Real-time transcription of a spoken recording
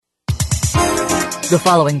The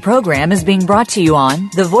following program is being brought to you on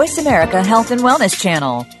the Voice America Health and Wellness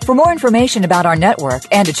Channel. For more information about our network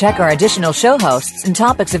and to check our additional show hosts and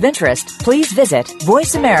topics of interest, please visit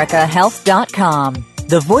voiceamericahealth.com.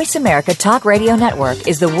 The Voice America Talk Radio Network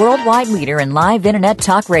is the worldwide leader in live Internet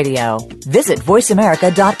talk radio. Visit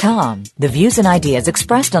voiceamerica.com. The views and ideas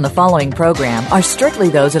expressed on the following program are strictly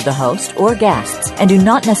those of the host or guests and do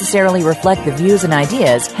not necessarily reflect the views and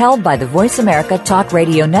ideas held by the Voice America Talk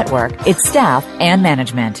Radio Network, its staff, and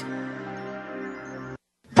management.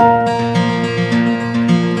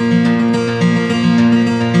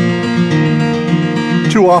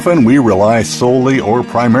 Too often, we rely solely or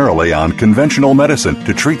primarily on conventional medicine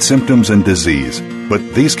to treat symptoms and disease. But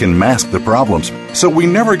these can mask the problems, so we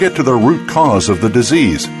never get to the root cause of the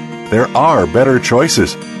disease. There are better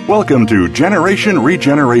choices. Welcome to Generation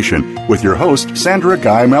Regeneration with your host, Sandra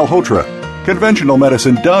Guy Malhotra. Conventional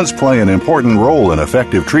medicine does play an important role in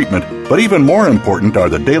effective treatment, but even more important are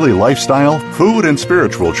the daily lifestyle, food, and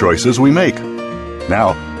spiritual choices we make.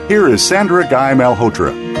 Now, here is Sandra Guy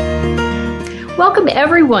Malhotra. Welcome,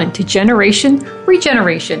 everyone, to Generation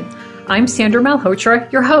Regeneration. I'm Sandra Malhotra,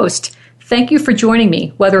 your host. Thank you for joining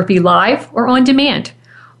me, whether it be live or on demand.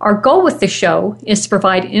 Our goal with the show is to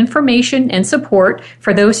provide information and support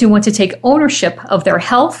for those who want to take ownership of their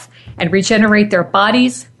health and regenerate their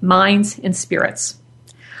bodies, minds, and spirits.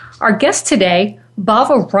 Our guest today,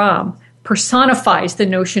 Bhava Ram, personifies the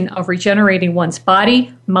notion of regenerating one's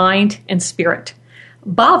body, mind, and spirit.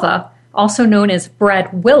 Bhava, also known as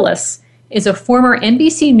Brad Willis, is a former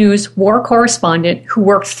NBC News war correspondent who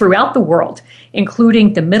worked throughout the world,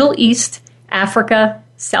 including the Middle East, Africa,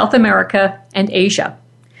 South America, and Asia.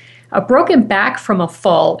 A broken back from a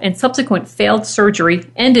fall and subsequent failed surgery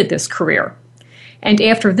ended this career. And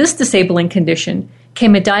after this disabling condition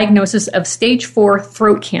came a diagnosis of stage 4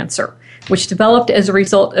 throat cancer, which developed as a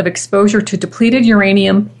result of exposure to depleted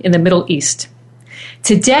uranium in the Middle East.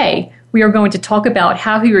 Today, we are going to talk about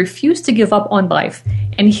how he refused to give up on life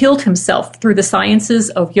and healed himself through the sciences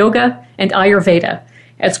of yoga and Ayurveda,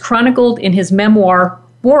 as chronicled in his memoir,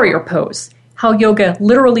 Warrior Pose, How Yoga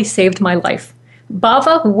Literally Saved My Life.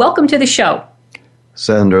 Bhava, welcome to the show.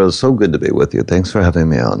 Sandra, it's so good to be with you. Thanks for having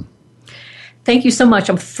me on. Thank you so much.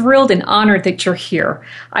 I'm thrilled and honored that you're here.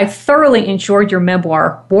 I thoroughly enjoyed your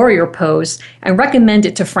memoir, Warrior Pose, and recommend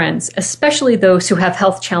it to friends, especially those who have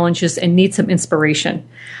health challenges and need some inspiration.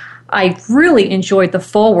 I really enjoyed the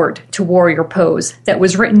foreword to Warrior Pose that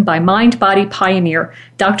was written by mind-body pioneer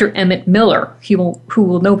Dr. Emmett Miller, who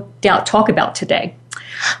will no doubt talk about today.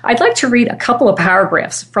 I'd like to read a couple of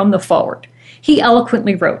paragraphs from the foreword. He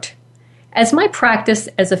eloquently wrote, "As my practice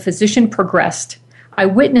as a physician progressed, I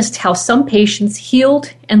witnessed how some patients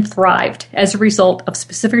healed and thrived as a result of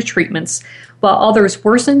specific treatments, while others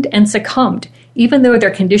worsened and succumbed, even though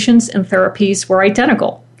their conditions and therapies were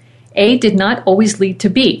identical. A did not always lead to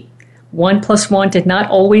B. 1 + 1 did not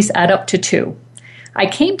always add up to 2. I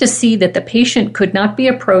came to see that the patient could not be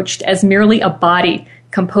approached as merely a body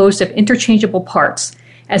composed of interchangeable parts,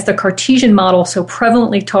 as the Cartesian model so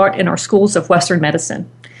prevalently taught in our schools of Western medicine.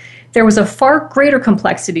 There was a far greater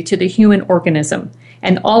complexity to the human organism,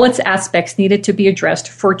 and all its aspects needed to be addressed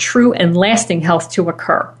for true and lasting health to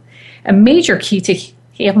occur. A major key to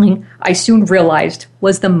healing, I soon realized,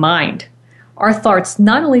 was the mind. Our thoughts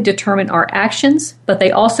not only determine our actions, but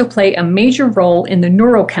they also play a major role in the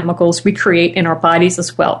neurochemicals we create in our bodies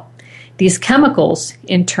as well. These chemicals,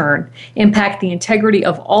 in turn, impact the integrity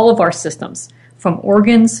of all of our systems, from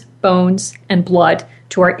organs, bones, and blood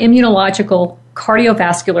to our immunological,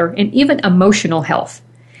 cardiovascular, and even emotional health.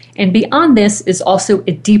 And beyond this is also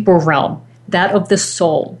a deeper realm, that of the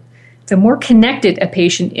soul. The more connected a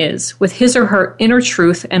patient is with his or her inner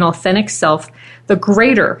truth and authentic self, the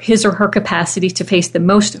greater his or her capacity to face the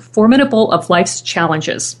most formidable of life's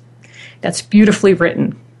challenges. That's beautifully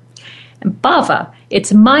written. And Bhava,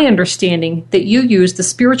 it's my understanding that you use the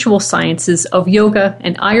spiritual sciences of yoga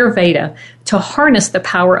and Ayurveda to harness the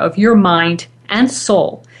power of your mind and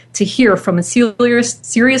soul to heal from a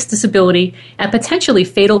serious disability and potentially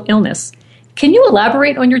fatal illness. Can you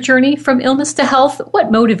elaborate on your journey from illness to health?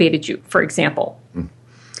 What motivated you, for example?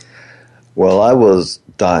 Well, I was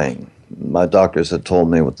dying. My doctors had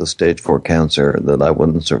told me with the stage 4 cancer that I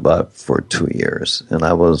wouldn't survive for 2 years. And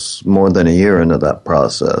I was more than a year into that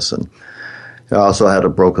process. And I also had a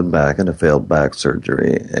broken back and a failed back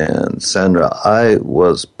surgery. And Sandra, I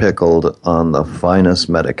was pickled on the finest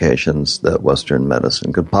medications that Western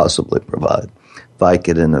medicine could possibly provide.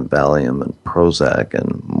 Vicodin and Valium and Prozac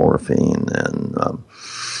and morphine. And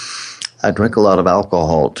I drank a lot of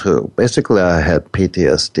alcohol, too. Basically, I had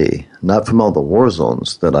PTSD, not from all the war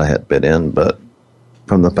zones that I had been in, but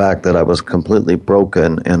from the fact that I was completely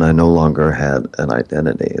broken and I no longer had an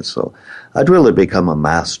identity. So I'd really become a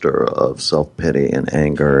master of self-pity and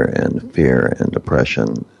anger and fear and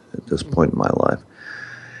depression at this point in my life.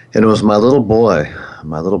 And it was my little boy.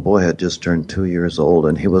 My little boy had just turned 2 years old,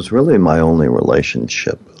 and he was really my only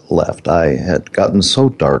relationship left. I had gotten so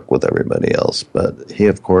dark with everybody else, but he,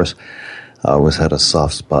 of course, always had a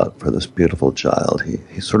soft spot for this beautiful child.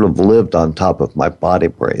 He sort of lived on top of my body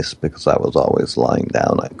brace because I was always lying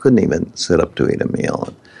down. I couldn't even sit up to eat a meal.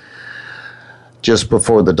 And just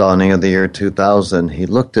before the dawning of the year 2000, he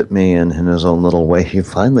looked at me, and in his own little way, he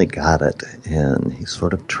finally got it. And he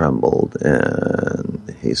sort of trembled, and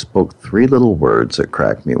he spoke 3 little words that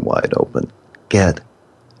cracked me wide open. Get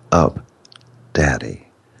up, Daddy.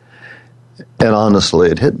 And honestly,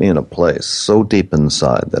 it hit me in a place so deep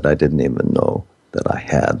inside that I didn't even know that I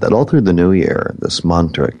had. That all through the new year, this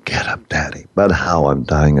mantra, get up, Daddy. But how I'm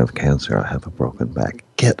dying of cancer, I have a broken back.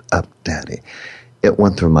 Get up, Daddy. It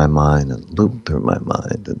went through my mind and looped through my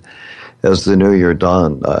mind. And as the new year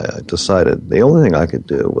dawned, I decided the only thing I could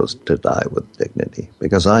do was to die with dignity,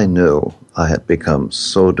 because I knew I had become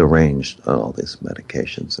so deranged on all these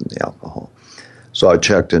medications and the alcohol. So I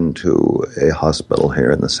checked into a hospital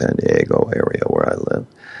here in the San Diego area where I live,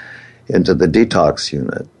 into the detox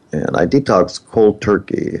unit. And I detoxed cold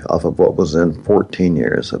turkey off of what was in 14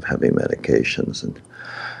 years of heavy medications. And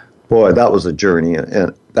boy, that was a journey,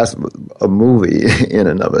 and that's a movie in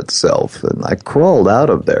and of itself. And I crawled out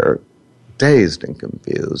of there dazed and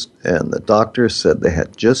confused, and the doctors said they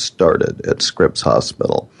had just started at Scripps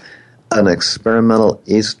Hospital an experimental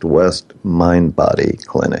east-west mind-body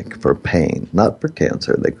clinic for pain, not for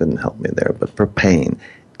cancer, they couldn't help me there, but for pain.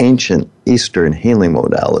 Ancient Eastern healing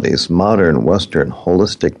modalities, modern Western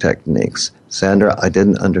holistic techniques. Sandra, I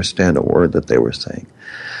didn't understand a word that they were saying,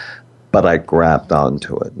 but I grabbed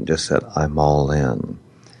onto it and just said, I'm all in.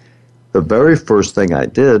 The very first thing I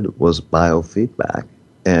did was biofeedback,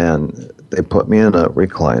 and they put me in a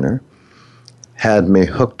recliner, had me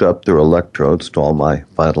hooked up through electrodes to all my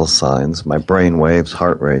vital signs, my brain waves,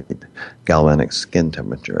 heart rate, galvanic skin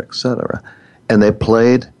temperature, etc. And they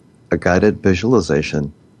played a guided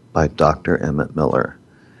visualization by Dr. Emmett Miller.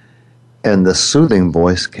 And the soothing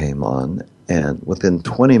voice came on, and within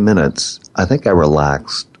 20 minutes, I think I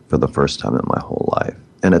relaxed for the first time in my whole life.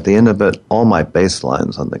 And at the end of it, all my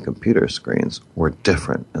baselines on the computer screens were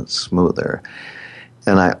different and smoother.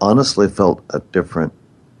 And I honestly felt a different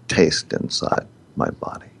taste inside my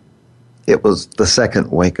body. It was the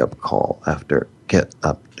second wake-up call after Get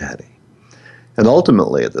Up, Daddy. And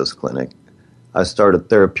ultimately at this clinic, I started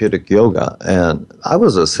therapeutic yoga, and I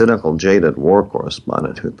was a cynical, jaded war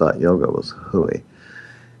correspondent who thought yoga was hooey.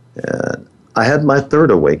 And I had my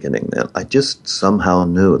third awakening then. I just somehow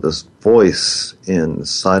knew this voice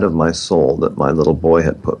inside of my soul that my little boy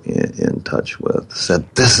had put me in touch with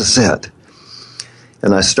said, this is it.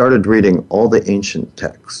 And I started reading all the ancient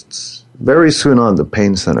texts. Very soon on, the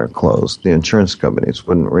pain center closed. The insurance companies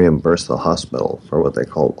wouldn't reimburse the hospital for what they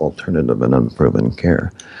called alternative and unproven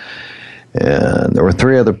care. And there were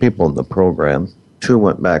 3 other people in the program. 2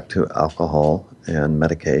 went back to alcohol and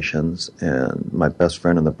medications, and my best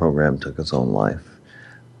friend in the program took his own life.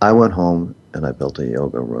 I went home and I built a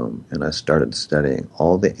yoga room, and I started studying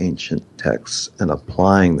all the ancient texts and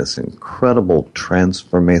applying this incredible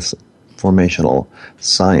transformational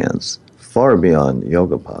science far beyond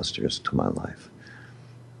yoga postures to my life.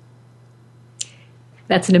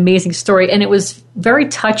 That's an amazing story. And it was very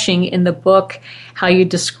touching in the book how you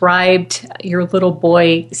described your little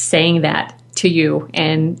boy saying that to you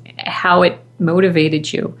and how it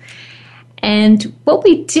motivated you. And what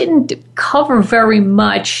we didn't cover very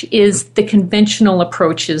much is the conventional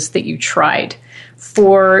approaches that you tried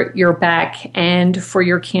for your back and for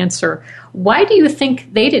your cancer. Why do you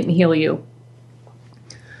think they didn't heal you?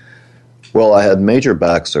 Well, I had major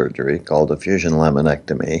back surgery called a fusion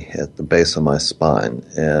laminectomy at the base of my spine,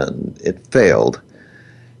 and it failed.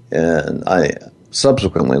 And I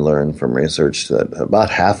subsequently learned from research that about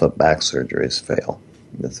half of back surgeries fail.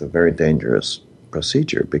 It's a very dangerous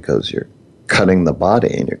procedure because you're cutting the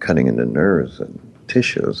body and you're cutting into nerves and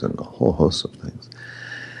tissues and a whole host of things.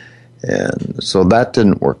 And so that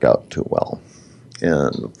didn't work out too well.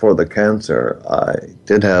 And for the cancer, I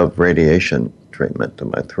did have radiation treatment to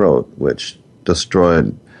my throat, which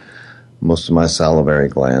destroyed most of my salivary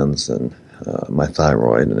glands and my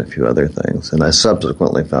thyroid and a few other things. And I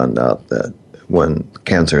subsequently found out that when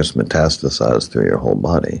cancers metastasize through your whole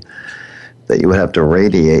body, that you would have to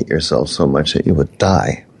radiate yourself so much that you would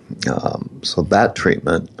die. So that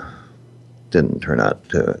treatment didn't turn out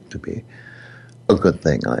to be a good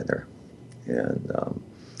thing either. And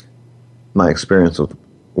my experience with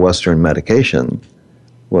Western medication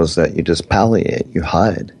was that you just palliate, you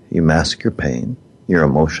hide, you mask your pain, your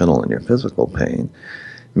emotional and your physical pain.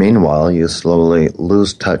 Meanwhile, you slowly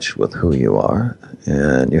lose touch with who you are,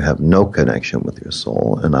 and you have no connection with your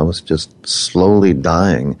soul. And I was just slowly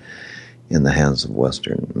dying in the hands of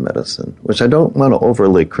Western medicine, which I don't want to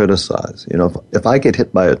overly criticize. You know, if I get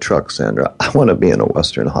hit by a truck, Sandra, I want to be in a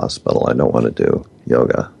Western hospital. I don't want to do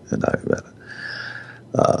yoga and Ayurveda.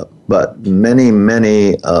 But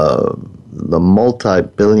many the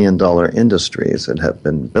multi-billion-dollar industries that have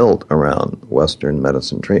been built around Western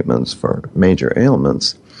medicine treatments for major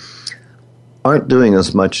ailments aren't doing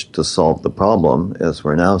as much to solve the problem as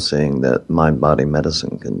we're now seeing that mind-body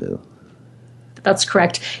medicine can do. That's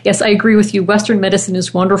correct. Yes, I agree with you. Western medicine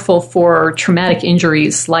is wonderful for traumatic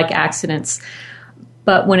injuries like accidents.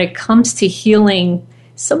 But when it comes to healing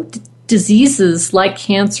some diseases like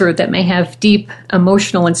cancer that may have deep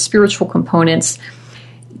emotional and spiritual components,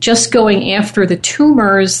 just going after the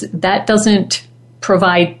tumors, that doesn't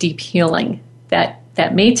provide deep healing. That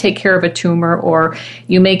may take care of a tumor, or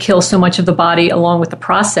you may kill so much of the body along with the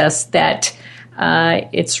process that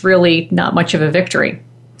it's really not much of a victory.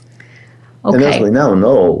 Okay. And as we now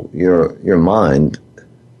know, your mind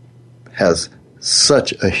has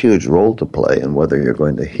such a huge role to play in whether you're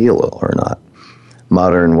going to heal or not.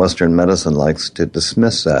 Modern Western medicine likes to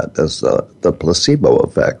dismiss that as the placebo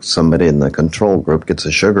effect. Somebody in the control group gets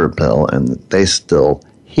a sugar pill and they still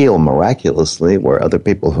heal miraculously, where other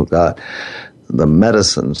people who got the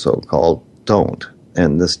medicine, so-called, don't.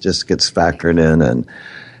 And this just gets factored in and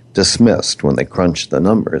dismissed when they crunch the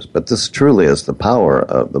numbers. But this truly is the power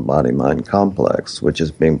of the body-mind complex, which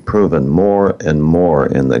is being proven more and more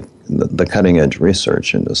in the cutting-edge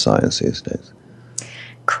research into science these days.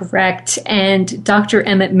 Correct. And Dr.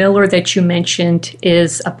 Emmett Miller that you mentioned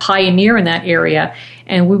is a pioneer in that area.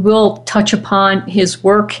 And we will touch upon his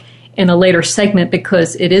work in a later segment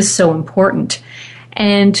because it is so important.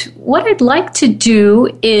 And what I'd like to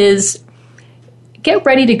do is get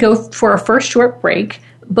ready to go for our first short break,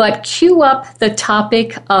 but cue up the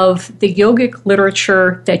topic of the yogic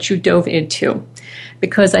literature that you dove into,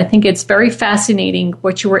 because I think it's very fascinating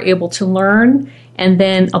what you were able to learn and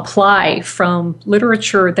then apply from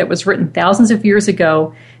literature that was written thousands of years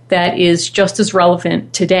ago that is just as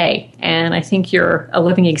relevant today. And I think you're a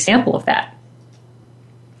living example of that.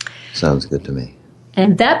 Sounds good to me.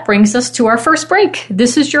 And that brings us to our first break.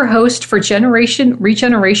 This is your host for Generation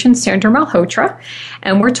Regeneration, Sandra Malhotra,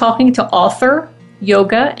 and we're talking to author,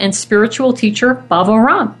 yoga, and spiritual teacher Bhava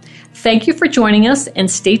Ram. Thank you for joining us, and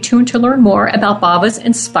stay tuned to learn more about Bhava's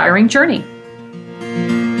inspiring journey.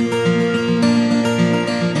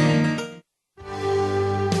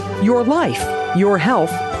 Your life, your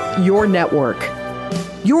health, your network.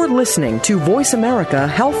 You're listening to Voice America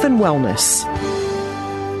Health and Wellness.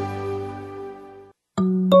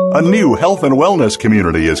 A new health and wellness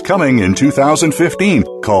community is coming in 2015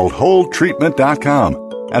 called WholeTreatment.com.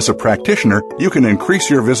 As a practitioner, you can increase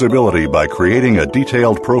your visibility by creating a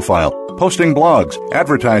detailed profile, posting blogs,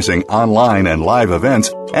 advertising online and live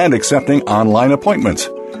events, and accepting online appointments.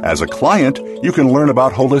 As a client, you can learn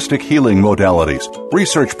about holistic healing modalities,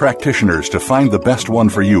 research practitioners to find the best one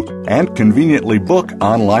for you, and conveniently book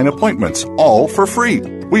online appointments, all for free.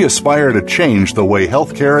 We aspire to change the way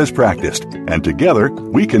healthcare is practiced, and together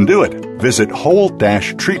we can do it. Visit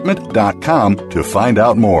whole-treatment.com to find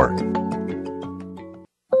out more.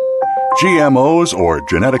 GMOs, or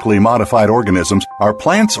genetically modified organisms, are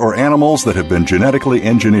plants or animals that have been genetically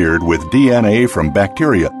engineered with DNA from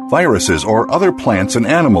bacteria, viruses, or other plants and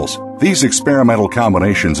animals. These experimental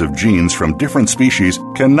combinations of genes from different species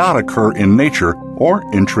cannot occur in nature or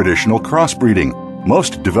in traditional crossbreeding.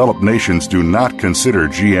 Most developed nations do not consider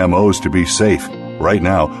GMOs to be safe. Right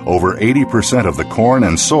now, over 80% of the corn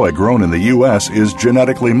and soy grown in the U.S. is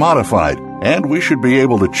genetically modified, and we should be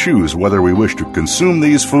able to choose whether we wish to consume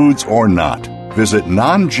these foods or not. Visit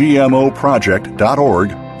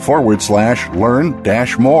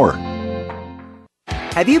nongmoproject.org/learn-more.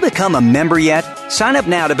 Have you become a member yet? Sign up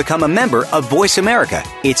now to become a member of Voice America.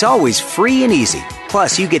 It's always free and easy.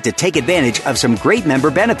 Plus, you get to take advantage of some great member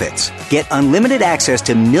benefits. Get unlimited access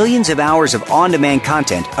to millions of hours of on-demand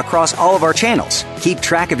content across all of our channels. Keep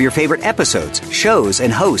track of your favorite episodes, shows,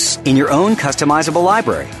 and hosts in your own customizable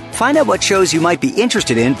library. Find out what shows you might be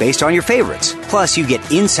interested in based on your favorites. Plus, you get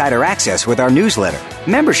insider access with our newsletter.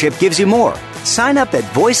 Membership gives you more. Sign up at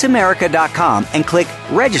voiceamerica.com and click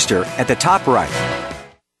Register at the top right.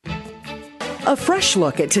 A fresh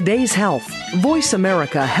look at today's health. Voice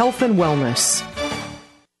America Health and Wellness.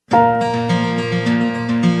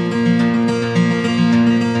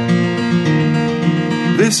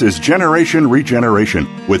 This is Generation Regeneration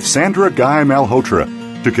with Sandra Guy Malhotra.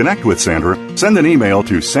 To connect with Sandra, send an email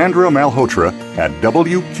to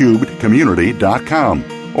sandramalhotra@wcubedcommunity.com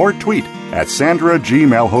or tweet at Sandra G.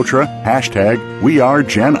 Malhotra,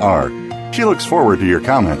 #WeAreGenR. She looks forward to your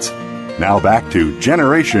comments. Now back to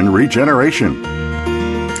Generation Regeneration.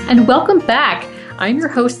 And welcome back. I'm your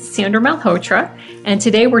host, Sandra Malhotra, and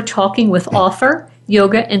today we're talking with author,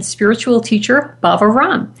 yoga, and spiritual teacher, Bhava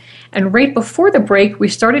Ram. And right before the break, we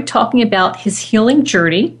started talking about his healing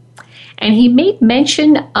journey, and he made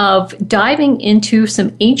mention of diving into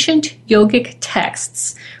some ancient yogic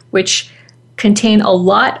texts, which contain a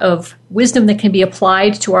lot of wisdom that can be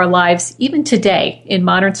applied to our lives even today in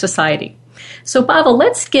modern society. So, Bhava,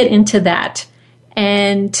 let's get into that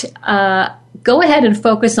and go ahead and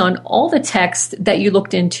focus on all the texts that you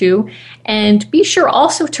looked into, and be sure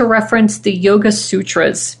also to reference the Yoga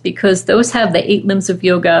Sutras, because those have the 8 limbs of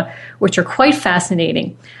yoga, which are quite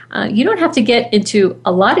fascinating. You don't have to get into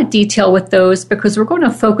a lot of detail with those, because we're going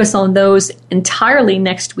to focus on those entirely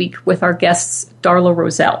next week with our guests, Darla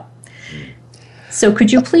Roselle. So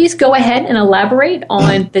could you please go ahead and elaborate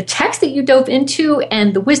on the text that you dove into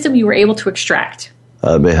and the wisdom you were able to extract?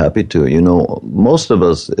 I'd be happy to. You know, most of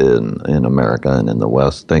us in America and in the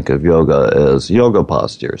West think of yoga as yoga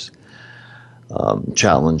postures,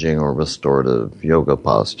 challenging or restorative yoga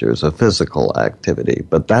postures, a physical activity.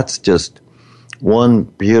 But that's just one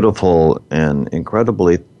beautiful and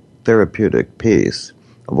incredibly therapeutic piece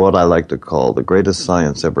of what I like to call the greatest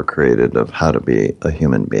science ever created of how to be a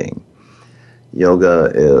human being. Yoga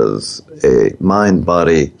is a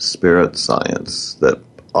mind-body-spirit science that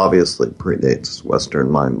obviously predates Western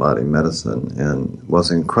mind-body medicine and was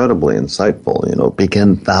incredibly insightful. You know,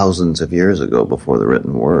 began thousands of years ago before the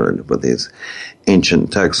written word with these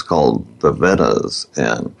ancient texts called the Vedas.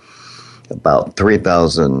 And about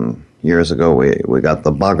 3,000 years ago, we got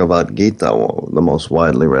the Bhagavad Gita, the most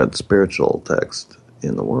widely read spiritual text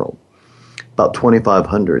in the world. About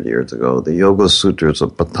 2,500 years ago, the Yoga Sutras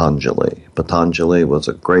of Patanjali. Patanjali was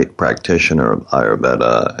a great practitioner of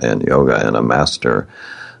Ayurveda and yoga and a master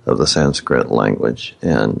of the Sanskrit language.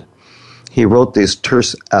 And he wrote these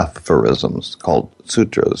terse aphorisms called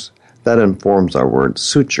sutras. That informs our word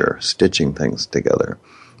suture, stitching things together,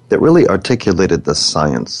 that really articulated the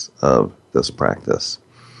science of this practice.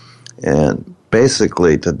 And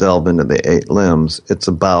basically, to delve into the 8 limbs, it's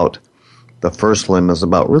about the first limb is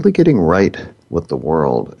about really getting right with the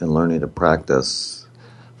world and learning to practice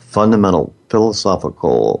fundamental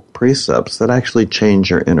philosophical precepts that actually change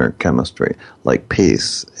your inner chemistry, like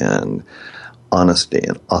peace and honesty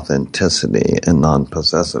and authenticity and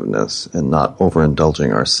non-possessiveness and not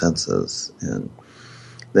overindulging our senses. And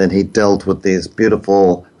then he dealt with these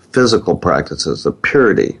beautiful physical practices of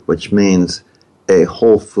purity, which means a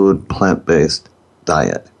whole food, plant-based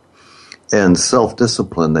diet, and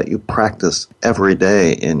self-discipline that you practice every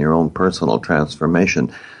day in your own personal transformation,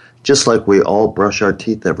 just like we all brush our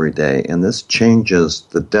teeth every day. And this changes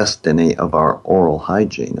the destiny of our oral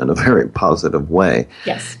hygiene in a very positive way.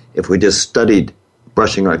 Yes. If we just studied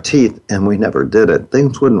brushing our teeth and we never did it,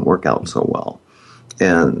 things wouldn't work out so well.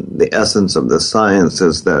 And the essence of this science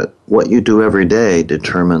is that what you do every day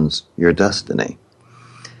determines your destiny.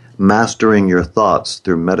 Mastering your thoughts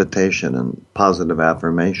through meditation and positive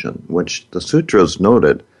affirmation, which the sutras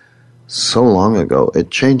noted so long ago,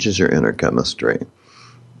 it changes your inner chemistry.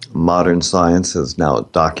 Modern science has now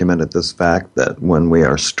documented this fact that when we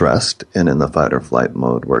are stressed and in the fight or flight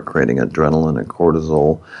mode, we're creating adrenaline and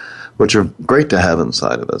cortisol, which are great to have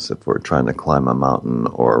inside of us if we're trying to climb a mountain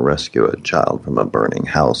or rescue a child from a burning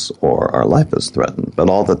house or our life is threatened. But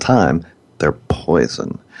all the time, they're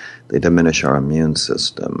poison. They diminish our immune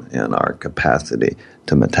system and our capacity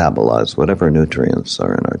to metabolize whatever nutrients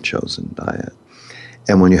are in our chosen diet.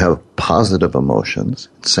 And when you have positive emotions,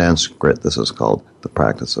 in Sanskrit, this is called the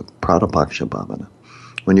practice of pratapaksha bhavana.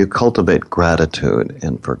 When you cultivate gratitude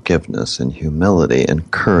and forgiveness and humility and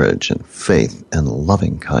courage and faith and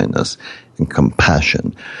loving kindness and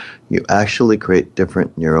compassion, you actually create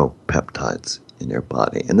different neuropeptides in your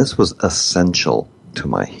body. And this was essential to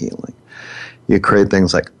my healing. You create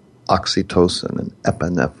things like oxytocin and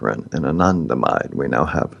epinephrine and anandamide. We now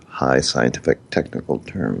have high scientific technical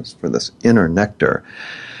terms for this inner nectar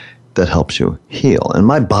that helps you heal. And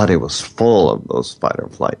my body was full of those fight or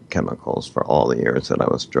flight chemicals for all the years that I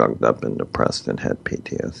was drugged up and depressed and had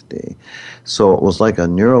PTSD. So it was like a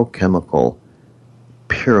neurochemical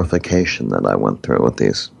purification that I went through with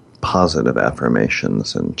these positive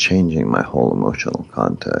affirmations and changing my whole emotional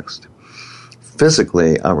context.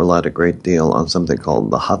 Physically, I relied a great deal on something called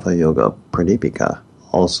the Hatha Yoga Pradipika,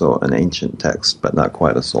 also an ancient text, but not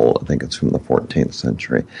quite as old. I think it's from the 14th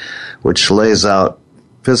century, which lays out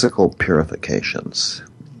physical purifications.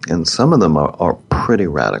 And some of them are pretty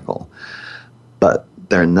radical, but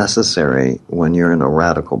they're necessary when you're in a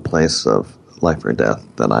radical place of life or death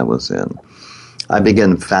that I was in. I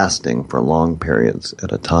began fasting for long periods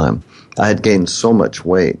at a time. I had gained so much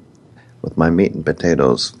weight with my meat and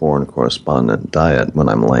potatoes foreign correspondent diet when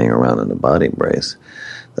I'm laying around in a body brace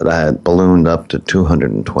that I had ballooned up to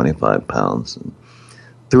 225 pounds. And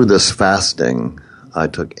through this fasting, I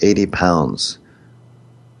took 80 pounds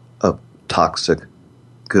of toxic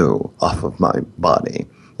goo off of my body.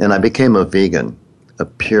 And I became a vegan, a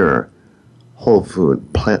pure, whole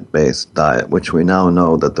food, plant-based diet, which we now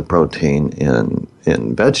know that the protein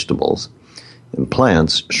in vegetables, in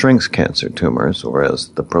plants, shrinks cancer tumors, whereas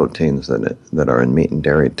the proteins that are in meat and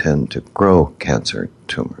dairy tend to grow cancer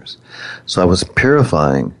tumors. So I was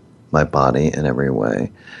purifying my body in every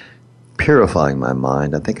way, purifying my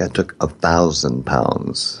mind. I think I took 1,000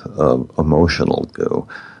 pounds of emotional goo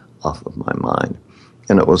off of my mind.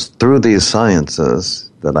 And it was through these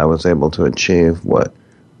sciences that I was able to achieve what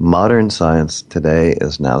modern science today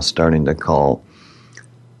is now starting to call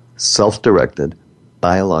self-directed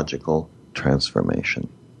biological transformation.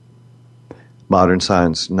 Modern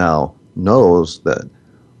science now knows that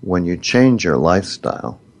when you change your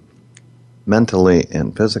lifestyle, mentally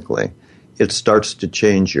and physically, it starts to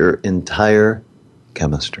change your entire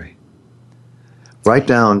chemistry. Right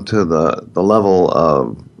down to the level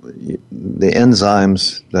of the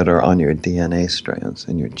enzymes that are on your DNA strands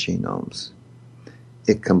and your genomes.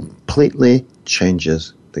 It completely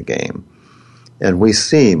changes the game. And we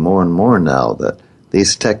see more and more now that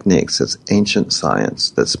these techniques, it's ancient science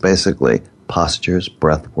that's basically postures,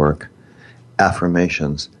 breath work,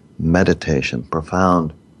 affirmations, meditation,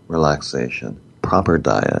 profound relaxation, proper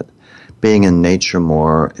diet, being in nature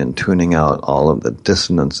more and tuning out all of the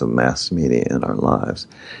dissonance of mass media in our lives.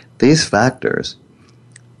 These factors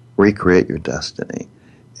recreate your destiny,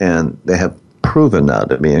 and they have proven now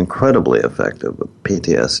to be incredibly effective with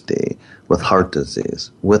PTSD, with heart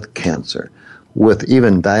disease, with cancer, with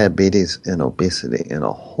even diabetes and obesity, and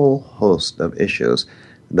a whole host of issues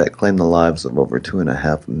that claim the lives of over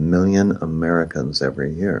 2.5 million Americans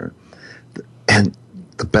every year. And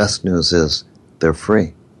the best news is they're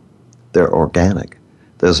free. They're organic.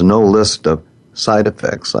 There's no list of side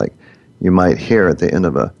effects like you might hear at the end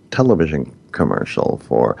of a television commercial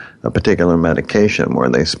for a particular medication where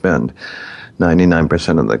they spend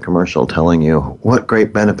 99% of the commercial telling you what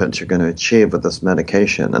great benefits you're going to achieve with this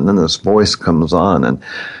medication. And then this voice comes on and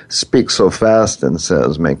speaks so fast and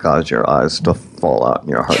says, may cause your eyes to fall out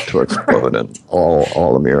and your heart to explode and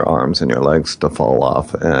all of your arms and your legs to fall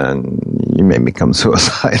off and you may become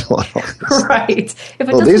suicidal. Right. If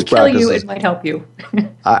it doesn't kill you, it might help you.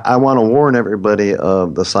 I want to warn everybody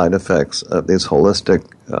of the side effects of these holistic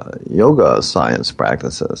yoga science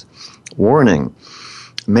practices. Warning.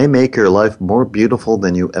 May make your life more beautiful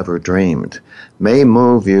than you ever dreamed, may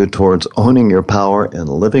move you towards owning your power and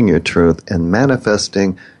living your truth and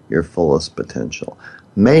manifesting your fullest potential,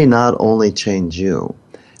 may not only change you,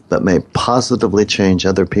 but may positively change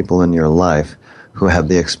other people in your life who have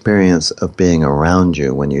the experience of being around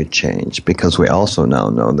you when you change, because we also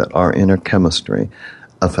now know that our inner chemistry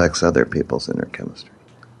affects other people's inner chemistry.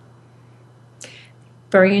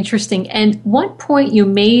 Very interesting. And one point you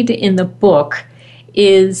made in the book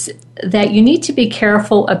is that you need to be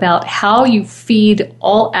careful about how you feed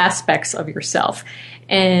all aspects of yourself.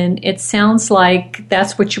 And it sounds like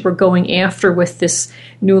that's what you were going after with this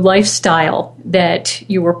new lifestyle that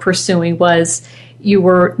you were pursuing, was you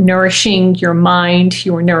were nourishing your mind,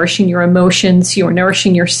 you were nourishing your emotions, you were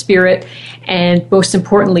nourishing your spirit, and most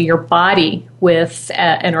importantly, your body with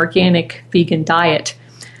an organic vegan diet.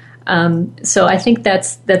 So I think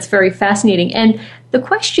that's very fascinating. And the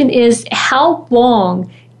question is, how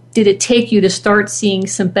long did it take you to start seeing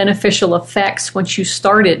some beneficial effects once you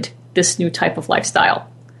started this new type of lifestyle?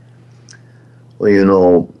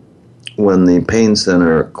 Well, when the pain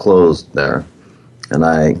center closed there, and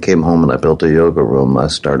I came home and I built a yoga room, I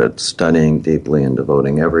started studying deeply and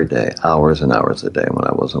devoting every day, hours and hours a day when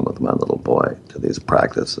I wasn't with my little boy, to these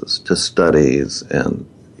practices, to studies, and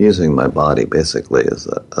using my body basically as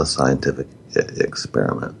a scientific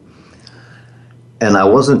experiment. And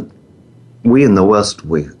we in the West,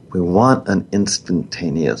 we want an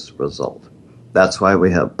instantaneous result. That's why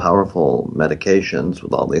we have powerful medications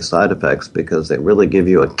with all these side effects, because they really give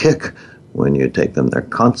you a kick when you take them. They're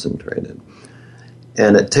concentrated.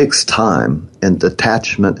 And it takes time and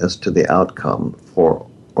detachment as to the outcome for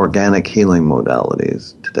organic healing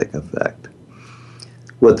modalities to take effect.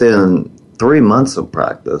 Within 3 months of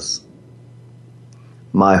practice,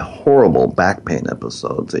 my horrible back pain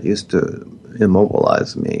episodes that used to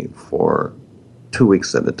immobilize me for 2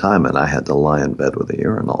 weeks at a time, and I had to lie in bed with a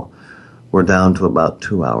urinal, were down to about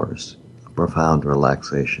 2 hours of profound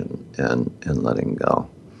relaxation and letting go.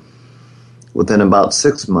 Within about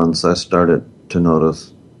 6 months, I started to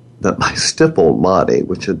notice that my stiff old body,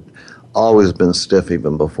 which had always been stiff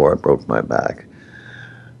even before I broke my back,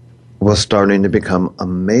 was starting to become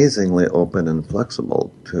amazingly open and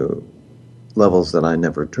flexible to levels that I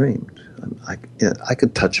never dreamed. I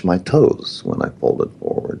could touch my toes when I folded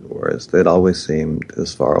forward, whereas they'd always seemed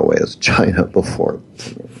as far away as China before.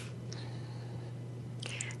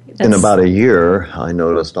 In about a year, I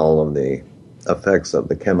noticed all of the effects of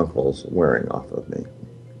the chemicals wearing off of me.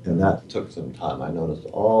 And that took some time. I noticed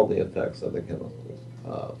all the effects of the chemicals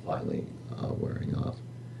finally wearing off.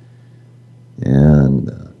 And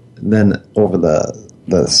then over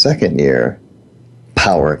the second year,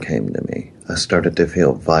 power came to me. I started to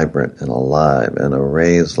feel vibrant and alive and a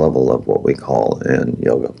raised level of what we call in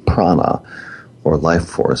yoga prana, or life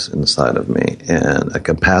force inside of me, and a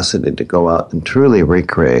capacity to go out and truly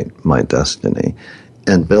recreate my destiny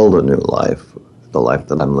and build a new life, the life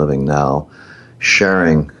that I'm living now,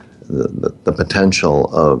 sharing the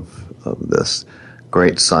potential of this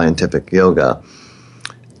great scientific yoga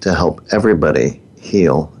to help everybody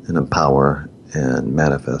heal and empower and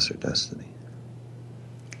manifest their destiny.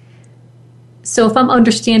 So if I'm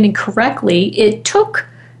understanding correctly, it took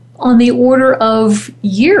on the order of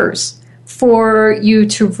years for you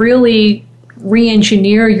to really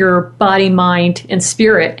re-engineer your body, mind, and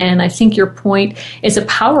spirit. And I think your point is a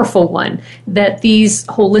powerful one, that these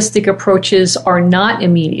holistic approaches are not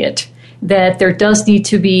immediate, that there does need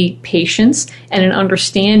to be patience and an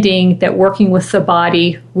understanding that working with the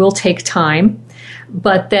body will take time,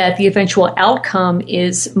 but that the eventual outcome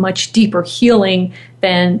is much deeper healing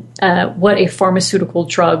than what a pharmaceutical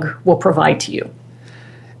drug will provide to you.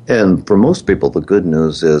 And for most people, the good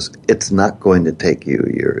news is it's not going to take you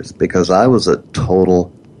years, because I was a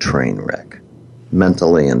total train wreck,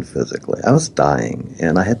 mentally and physically. I was dying,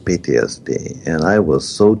 and I had PTSD, and I was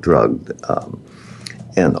so drugged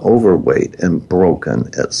and overweight and broken,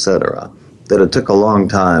 etc., that it took a long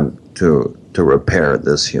time to repair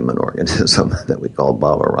this human organism that we call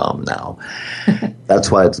Bhava Ram now. That's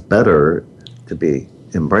why it's better to be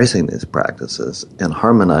embracing these practices and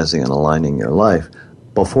harmonizing and aligning your life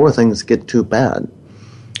before things get too bad.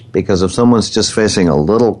 Because if someone's just facing a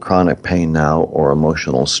little chronic pain now, or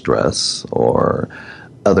emotional stress, or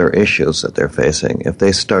other issues that they're facing, if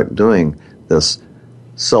they start doing this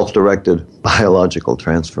self-directed biological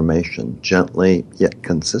transformation gently yet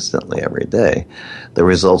consistently every day, the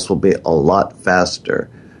results will be a lot faster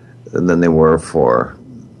than they were for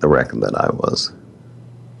the wreck that I was.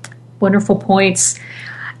 Wonderful points.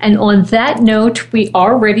 And on that note, we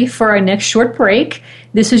are ready for our next short break.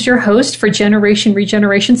 This is your host for Generation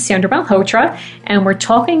Regeneration, Sandra Malhotra, and we're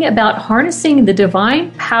talking about harnessing the divine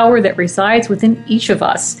power that resides within each of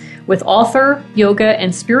us with author, yoga,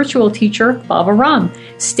 and spiritual teacher Bhava Ram.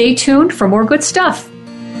 Stay tuned for more good stuff.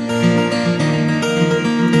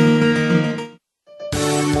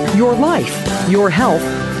 Your life, your health,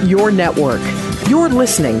 your network. You're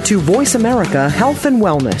listening to Voice America Health and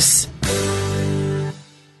Wellness.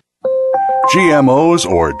 GMOs,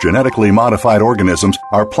 or genetically modified organisms,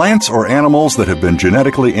 are plants or animals that have been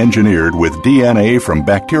genetically engineered with DNA from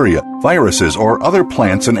bacteria, viruses, or other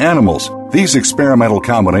plants and animals. These experimental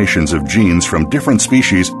combinations of genes from different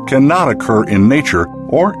species cannot occur in nature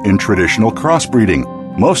or in traditional crossbreeding.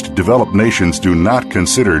 Most developed nations do not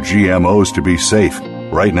consider GMOs to be safe.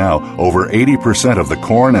 Right now, over 80% of the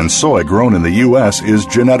corn and soy grown in the U.S. is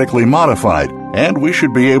genetically modified, and we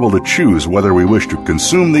should be able to choose whether we wish to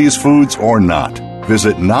consume these foods or not.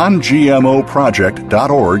 Visit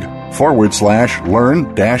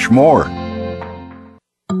nongmoproject.org/learn-more.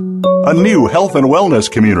 A new health and wellness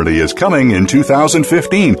community is coming in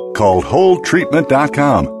 2015 called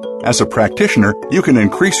WholeTreatment.com. As a practitioner, you can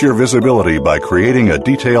increase your visibility by creating a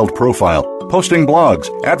detailed profile, posting blogs,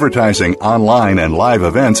 advertising online and live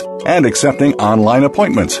events, and accepting online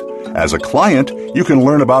appointments. As a client, you can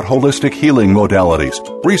learn about holistic healing modalities,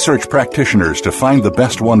 research practitioners to find the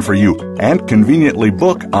best one for you, and conveniently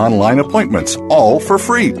book online appointments, all for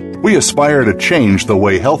free. We aspire to change the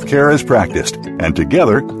way healthcare is practiced, and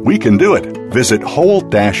together we can do it. Visit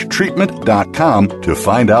whole-treatment.com to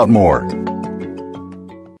find out more.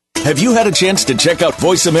 Have you had a chance to check out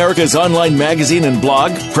Voice America's online magazine and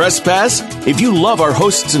blog, Press Pass? If you love our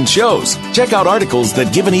hosts and shows, check out articles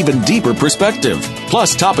that give an even deeper perspective.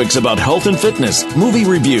 plus topics about health and fitness, movie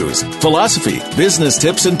reviews, philosophy, business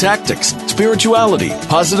tips and tactics, spirituality,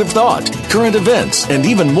 positive thought, current events, and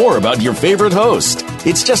even more about your favorite host.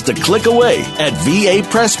 It's just a click away at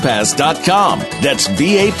vapresspass.com. That's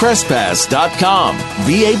vapresspass.com.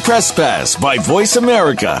 VA Press Pass by Voice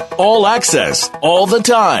America. All access, all the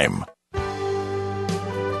time.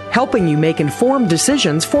 Helping you make informed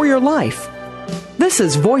decisions for your life. This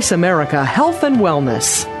is Voice America Health and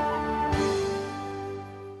Wellness.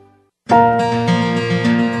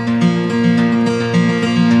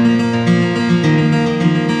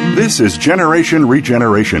 This is Generation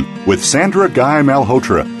Regeneration with Sandra Guy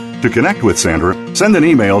Malhotra. To connect with Sandra, send an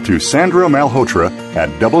email to Sandra Malhotra at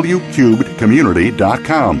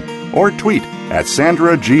wcubedcommunity.com or tweet at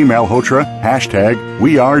Sandra G. Malhotra,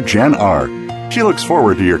 #WeAreGenR. She looks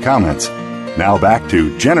forward to your comments. Now back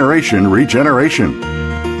to Generation Regeneration.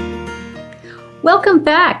 Welcome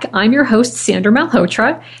back. I'm your host, Sandra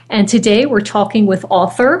Malhotra, and today we're talking with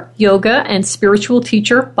author, yoga, and spiritual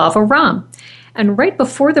teacher Bhava Ram. And right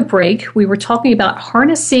before the break, we were talking about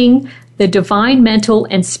harnessing the divine mental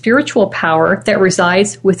and spiritual power that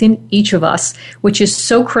resides within each of us, which is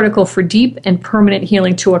so critical for deep and permanent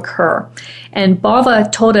healing to occur. And Bhava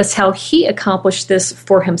told us how he accomplished this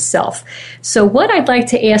for himself. So what I'd like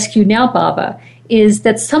to ask you now, Bhava, is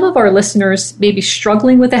that some of our listeners may be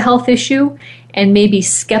struggling with a health issue and may be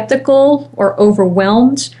skeptical or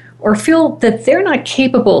overwhelmed or feel that they're not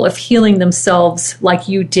capable of healing themselves like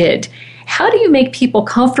you did. How do you make people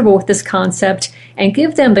comfortable with this concept and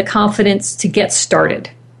give them the confidence to get started?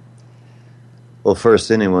 Well, first,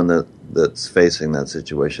 anyone that's facing that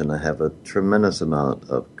situation, I have a tremendous amount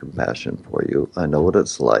of compassion for you. I know what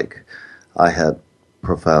it's like. I had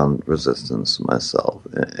profound resistance myself.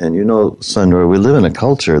 And you know, Sandra, we live in a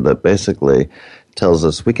culture that basically tells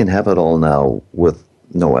us we can have it all now with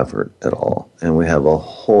no effort at all. And we have a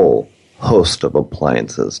whole host of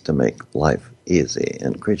appliances to make life easy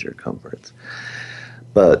and creature comforts.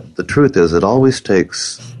 But the truth is, it always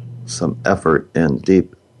takes some effort and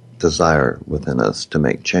deep desire within us to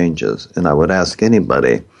make changes. And I would ask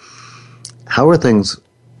anybody, how are things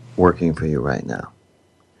working for you right now?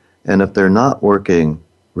 And if they're not working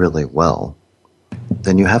really well,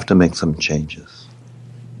 then you have to make some changes.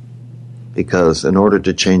 Because in order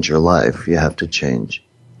to change your life, you have to change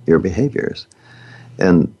your behaviors.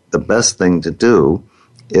 And the best thing to do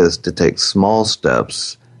is to take small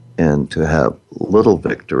steps and to have little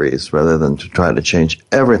victories rather than to try to change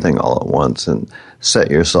everything all at once and set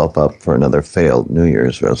yourself up for another failed New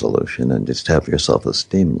Year's resolution and just have your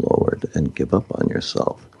self-esteem lowered and give up on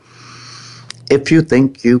yourself. If you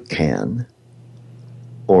think you can,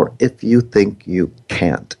 or if you think you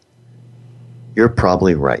can't, you're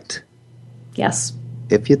probably right. Yes.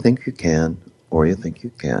 If you think you can, or you think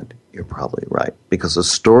you can't, you're probably right. Because the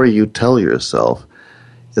story you tell yourself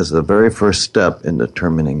is the very first step in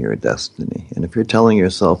determining your destiny. And if you're telling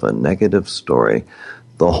yourself a negative story,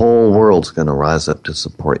 the whole world's going to rise up to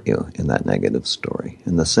support you in that negative story.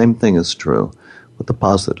 And the same thing is true with the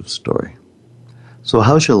positive story. So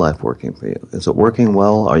how's your life working for you? Is it working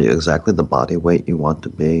well? Are you exactly the body weight you want to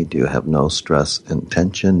be? Do you have no stress and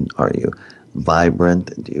tension? Are you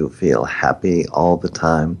vibrant? Do you feel happy all the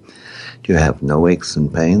time? Do you have no aches and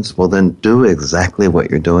pains? Well, then do exactly what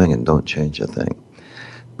you're doing and don't change a thing.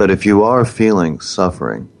 But if you are feeling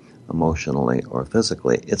suffering emotionally or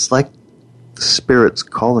physically, it's like the spirit's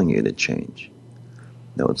calling you to change.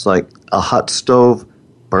 You know, it's like a hot stove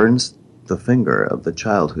burns the finger of the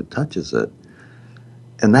child who touches it,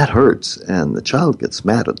 and that hurts, and the child gets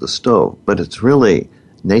mad at the stove. But it's really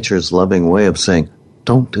nature's loving way of saying,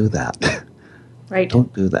 don't do that. Right.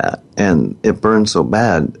 Don't do that. And it burns so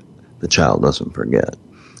bad, the child doesn't forget.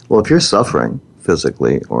 Well, if you're suffering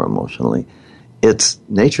physically or emotionally, it's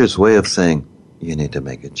nature's way of saying, you need to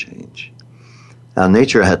make a change. Now,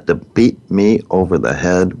 nature had to beat me over the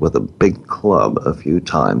head with a big club a few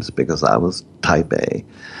times because I was type A.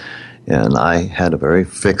 And I had a very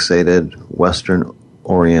fixated,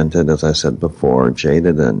 Western-oriented, as I said before,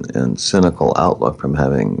 jaded and cynical outlook from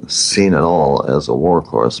having seen it all as a war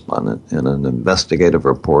correspondent and an investigative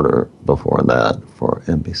reporter before that for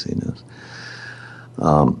NBC News.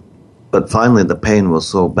 But finally, the pain was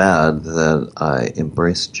so bad that I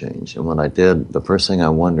embraced change. And when I did, the first thing I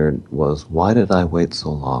wondered was, why did I wait so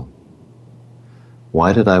long?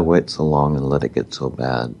 Why did I wait so long and let it get so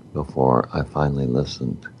bad before I finally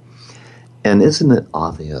listened? And isn't it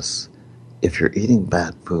obvious, if you're eating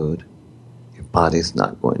bad food, your body's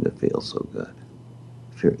not going to feel so good.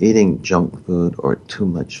 If you're eating junk food or too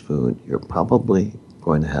much food, you're probably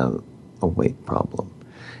going to have a weight problem.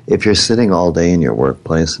 If you're sitting all day in your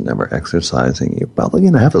workplace and never exercising, you're probably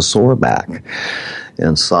going to have a sore back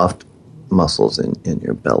and soft muscles in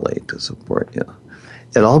your belly to support you.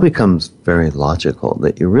 It all becomes very logical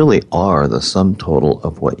that you really are the sum total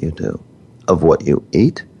of what you do, of what you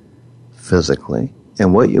eat physically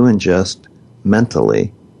and what you ingest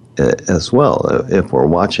mentally as well. If we're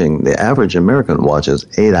watching, the average American watches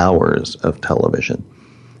 8 hours of television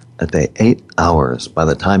a day. 8 hours. By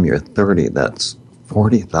the time you're 30, that's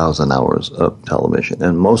 40,000 hours of television.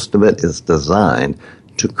 And most of it is designed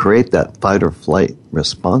to create that fight or flight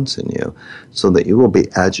response in you so that you will be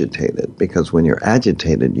agitated. Because when you're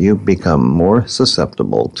agitated, you become more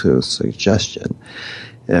susceptible to suggestion.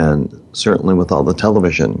 And certainly with all the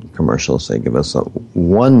television commercials, they give us a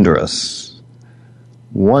wondrous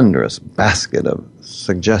basket of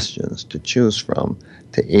suggestions to choose from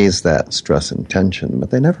to ease that stress and tension,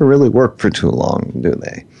 but they never really work for too long, do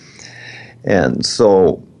they? And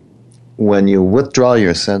so when you withdraw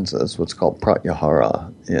your senses, what's called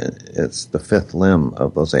pratyahara, it's the fifth limb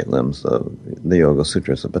of those 8 limbs of the Yoga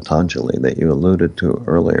Sutras of Patanjali that you alluded to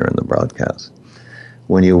earlier in the broadcast.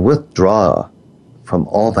 When you withdraw from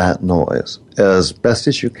all that noise as best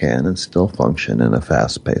as you can and still function in a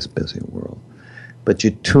fast-paced, busy world, but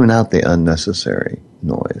you tune out the unnecessary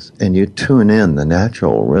noise and you tune in the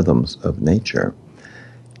natural rhythms of nature,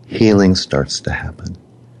 healing starts to happen.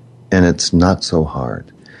 And it's not so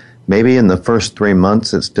hard. Maybe in the first 3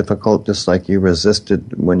 months it's difficult, just like you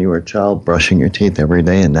resisted when you were a child brushing your teeth every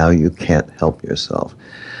day and now you can't help yourself.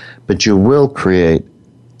 But you will create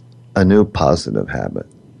a new positive habit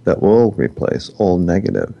that will replace old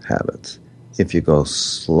negative habits if you go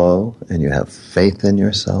slow and you have faith in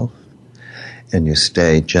yourself and you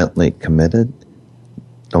stay gently committed.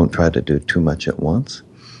 Don't try to do too much at once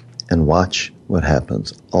and watch what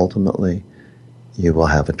happens. Ultimately, you will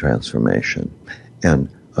have a transformation. And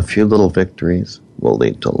a few little victories will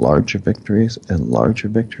lead to larger victories,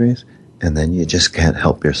 and then you just can't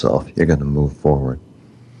help yourself. You're going to move forward.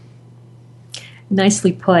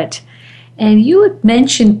 Nicely put. And you had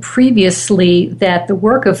mentioned previously that the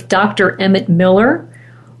work of Dr. Emmett Miller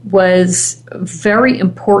was very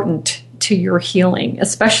important to your healing,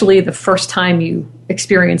 especially the first time you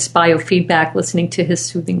experienced biofeedback listening to his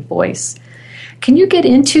soothing voice. Can you get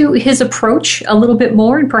into his approach a little bit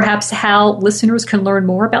more and perhaps how listeners can learn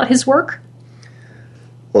more about his work?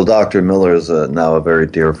 Well, Dr. Miller is now a very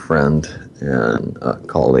dear friend and a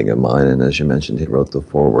colleague of mine, and as you mentioned, he wrote the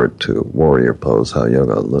foreword to Warrior Pose, How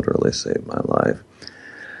Yoga Literally Saved My Life.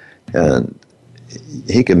 And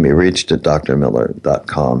he can be reached at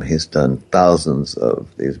drmiller.com. He's done thousands of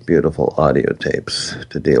these beautiful audio tapes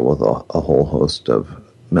to deal with a whole host of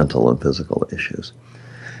mental and physical issues.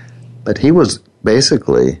 But he was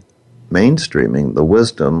basically mainstreaming the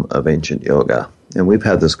wisdom of ancient yoga. And we've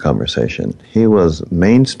had this conversation. He was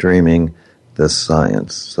mainstreaming this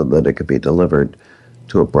science so that it could be delivered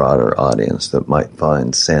to a broader audience that might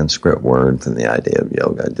find Sanskrit words and the idea of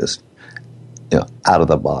yoga just, out of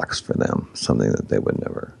the box for them, something that they would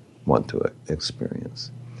never want to experience.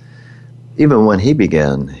 Even when he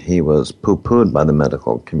began, he was poo-pooed by the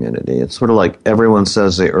medical community. It's sort of like everyone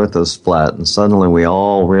says the earth is flat, and suddenly we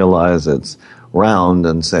all realize it's round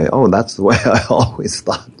and say, oh, that's the way I always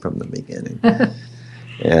thought from the beginning.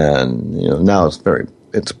 And, now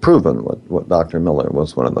it's proven what Dr. Miller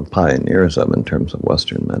was one of the pioneers of in terms of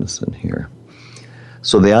Western medicine here.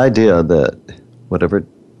 So the idea that whatever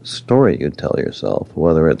story you tell yourself,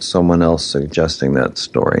 whether it's someone else suggesting that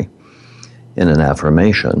story in an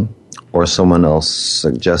affirmation, or someone else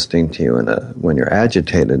suggesting to you when you're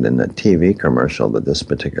agitated in a TV commercial that this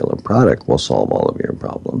particular product will solve all of your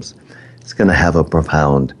problems, it's going to have a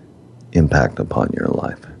profound impact upon your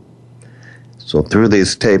life. So through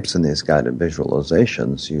these tapes and these guided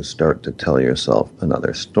visualizations, you start to tell yourself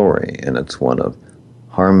another story, and it's one of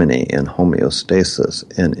harmony and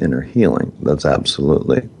homeostasis and inner healing that's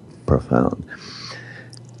absolutely profound.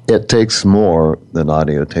 It takes more than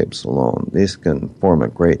audio tapes alone. These can form a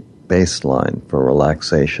great baseline for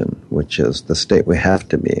relaxation, which is the state we have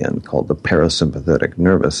to be in, called the parasympathetic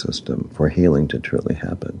nervous system, for healing to truly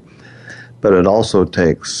happen. But it also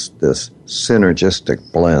takes this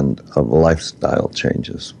synergistic blend of lifestyle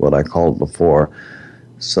changes, what I called before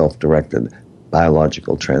self-directed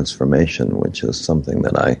biological transformation, which is something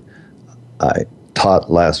that I taught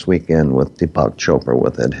last weekend with Deepak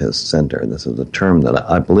Chopra at his center. This is a term that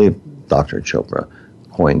I believe Dr. Chopra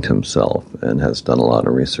coined himself and has done a lot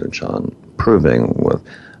of research on, proving with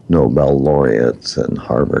Nobel laureates and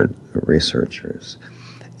Harvard researchers.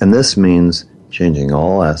 And this means changing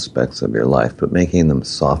all aspects of your life, but making them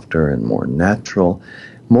softer and more natural,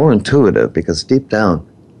 more intuitive, because deep down,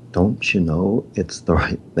 don't you know it's the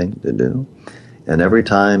right thing to do? And every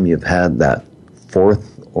time you've had that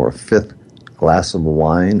fourth or fifth glass of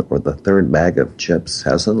wine or the third bag of chips,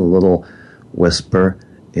 hasn't a little whisper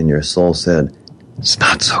in your soul said, it's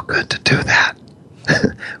not so good to do that?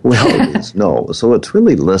 We always know. So it's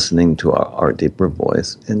really listening to our deeper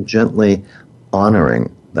voice and gently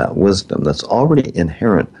honoring that wisdom that's already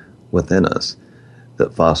inherent within us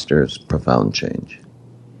that fosters profound change.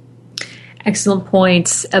 Excellent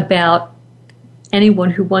points about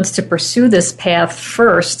anyone who wants to pursue this path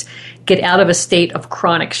first, get out of a state of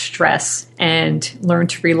chronic stress and learn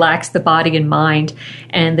to relax the body and mind.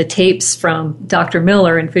 And the tapes from Dr.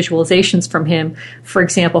 Miller and visualizations from him, for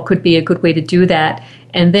example, could be a good way to do that.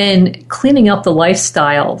 And then cleaning up the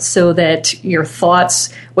lifestyle so that your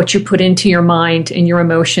thoughts, what you put into your mind and your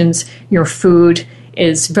emotions, your food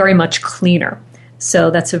is very much cleaner.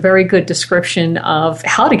 So that's a very good description of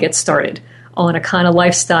how to get started on a kind of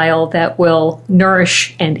lifestyle that will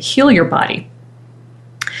nourish and heal your body.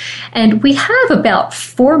 And we have about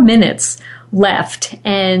 4 minutes left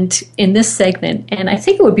and in this segment, and I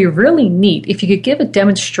think it would be really neat if you could give a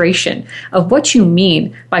demonstration of what you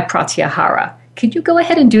mean by pratyahara. Could you go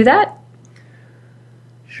ahead and do that?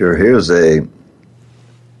 Sure. Here's a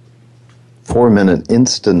 4-minute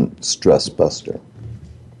instant stress buster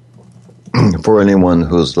for anyone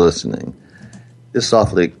who's listening. Just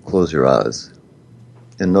softly close your eyes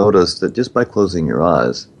and notice that just by closing your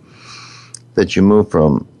eyes that you move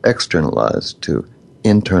from externalized to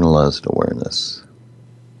internalized awareness.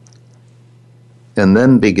 And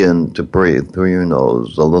then begin to breathe through your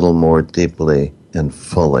nose a little more deeply and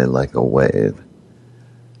fully like a wave,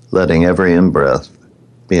 letting every in-breath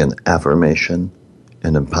be an affirmation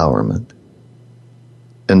and empowerment,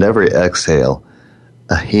 and every exhale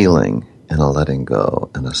a healing and a letting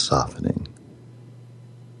go and a softening.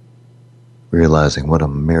 Realizing what a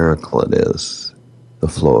miracle it is, the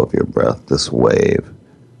flow of your breath, this wave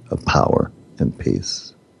of power and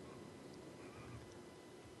peace.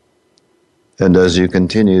 And as you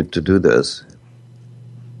continue to do this,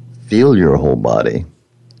 feel your whole body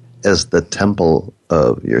as the temple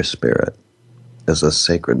of your spirit, as a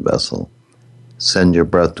sacred vessel. Send your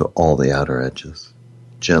breath to all the outer edges.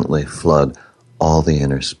 Gently flood all the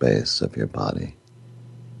inner space of your body.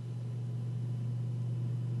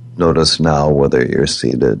 Notice now, whether you're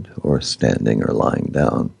seated or standing or lying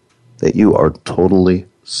down, that you are totally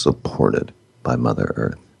supported by Mother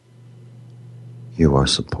Earth. You are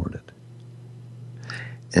supported.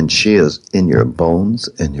 And she is in your bones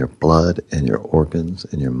and your blood and your organs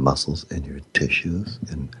and your muscles and your tissues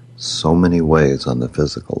in so many ways on the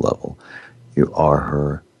physical level. You are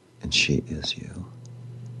her and she is you.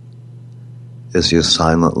 As you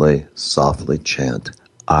silently, softly chant,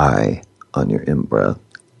 I, on your in-breath,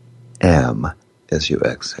 am, as you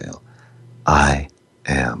exhale. I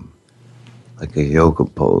am, like a yoga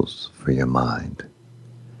pose for your mind.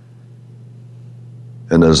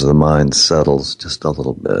 And as the mind settles just a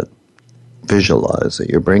little bit, visualize that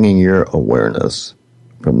you're bringing your awareness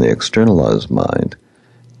from the externalized mind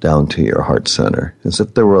down to your heart center, as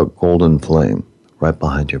if there were a golden flame right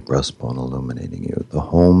behind your breastbone illuminating you, the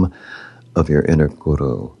home of your inner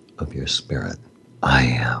guru, of your spirit. I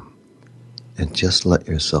am. And just let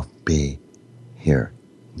yourself be here,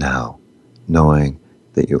 now, knowing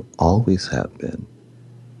that you always have been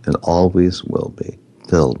and always will be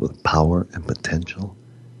filled with power and potential,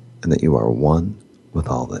 and that you are one with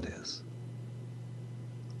all that is.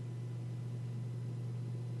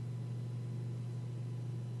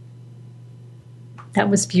 That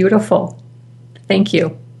was beautiful. Thank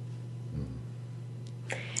you.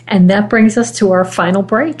 And that brings us to our final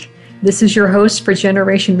break. This is your host for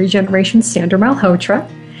Generation Regeneration, Sandra Malhotra,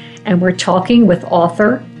 and we're talking with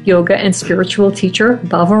author, yoga, and spiritual teacher,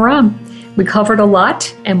 Bhava Ram. We covered a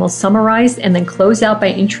lot, and we'll summarize and then close out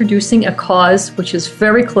by introducing a cause which is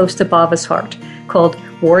very close to Bhava's heart, called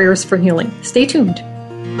Warriors for Healing. Stay tuned.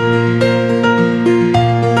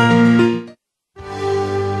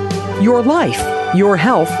 Your life, your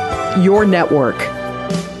health, your network.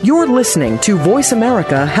 You're listening to Voice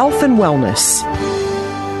America Health and Wellness.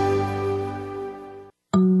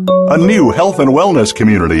 A new health and wellness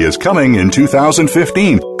community is coming in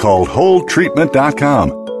 2015 called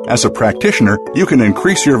WholeTreatment.com. As a practitioner, you can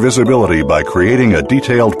increase your visibility by creating a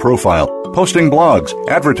detailed profile, posting blogs,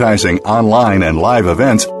 advertising online and live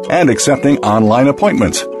events, and accepting online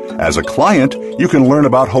appointments. As a client, you can learn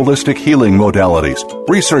about holistic healing modalities,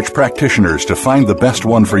 research practitioners to find the best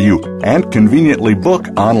one for you, and conveniently book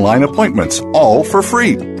online appointments, all for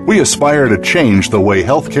free. We aspire to change the way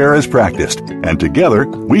healthcare is practiced, and together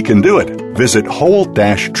we can do it. Visit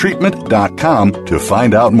whole-treatment.com to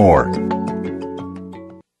find out more.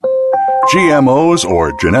 GMOs,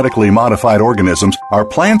 or genetically modified organisms, are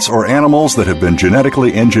plants or animals that have been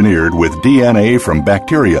genetically engineered with DNA from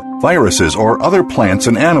bacteria, viruses, or other plants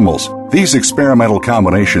and animals. These experimental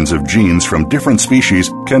combinations of genes from different species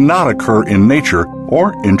cannot occur in nature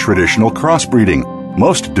or in traditional crossbreeding.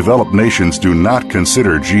 Most developed nations do not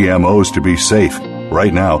consider GMOs to be safe.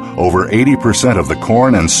 Right now, over 80% of the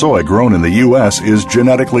corn and soy grown in the U.S. is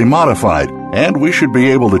genetically modified, and we should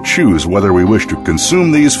be able to choose whether we wish to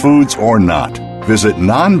consume these foods or not. Visit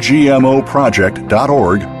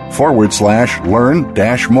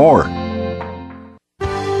nongmoproject.org/learn-more.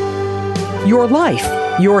 Your life,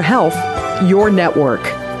 your health, your network.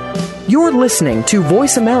 You're listening to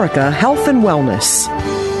Voice America Health and Wellness.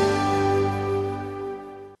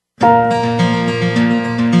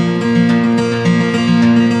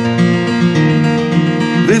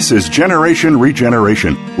 This is Generation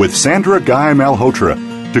Regeneration with Sandra Guy Malhotra.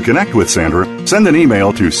 To connect with Sandra, send an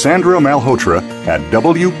email to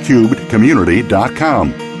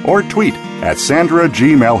sandramalhotra@wcubedcommunity.com or tweet at Sandra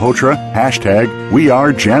G. Malhotra,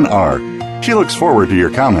 #WeAreGenR. She looks forward to your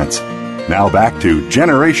comments. Now back to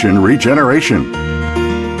Generation Regeneration.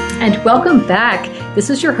 And welcome back. This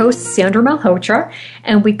is your host, Sandra Malhotra,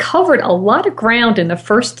 and we covered a lot of ground in the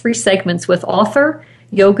first 3 segments with author,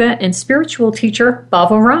 yoga, and spiritual teacher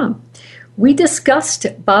Bhava Ram. We discussed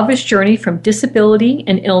Bhava's journey from disability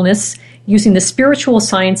and illness using the spiritual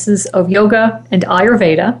sciences of Yoga and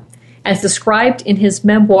Ayurveda, as described in his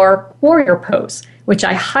memoir, Warrior Pose, which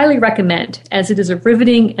I highly recommend, as it is a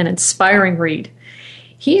riveting and inspiring read.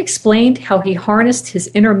 He explained how he harnessed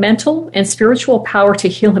his inner mental and spiritual power to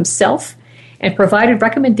heal himself, and provided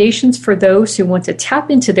recommendations for those who want to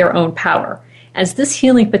tap into their own power, as this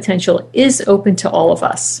healing potential is open to all of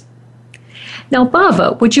us. Now,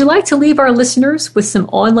 Bhava, would you like to leave our listeners with some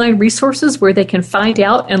online resources where they can find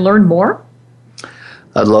out and learn more?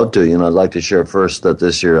 I'd love to. I'd like to share first that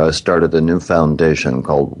this year I started a new foundation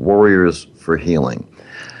called Warriors for Healing,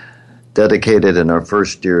 dedicated in our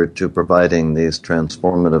first year to providing these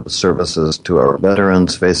transformative services to our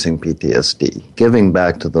veterans facing PTSD, giving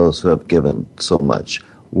back to those who have given so much.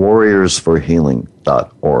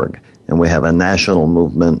 warriorsforhealing.org. And we have a national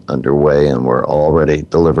movement underway, and we're already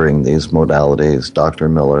delivering these modalities. Dr.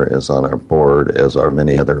 Miller is on our board, as are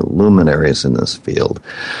many other luminaries in this field.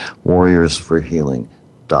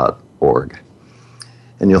 warriorsforhealing.org.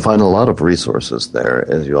 And you'll find a lot of resources there,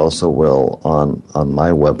 as you also will on my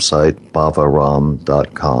website,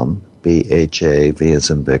 bhavaram.com, BHAV as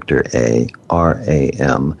in Victor,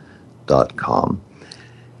 ARAM.com.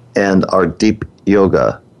 And our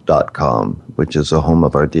deepyoga.com, which is a home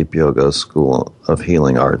of our Deep Yoga School of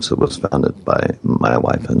Healing Arts. It was founded by my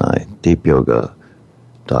wife and I,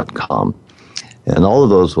 deepyoga.com. And all of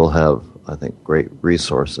those will have, I think, great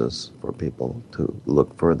resources for people to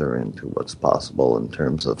look further into what's possible in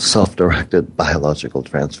terms of self-directed biological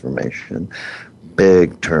transformation.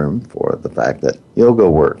 Big term for the fact that yoga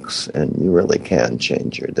works, and you really can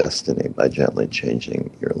change your destiny by gently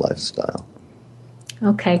changing your lifestyle.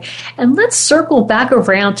 Okay, and let's circle back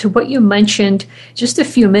around to what you mentioned just a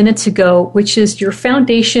few minutes ago, which is your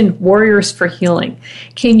foundation, Warriors for Healing.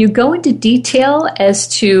 Can you go into detail as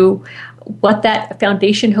to what that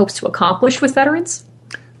foundation hopes to accomplish with veterans?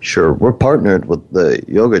 Sure. We're partnered with the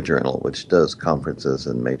Yoga Journal, which does conferences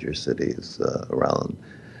in major cities around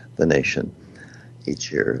the nation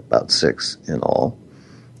each year, about 6 in all,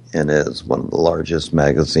 and is one of the largest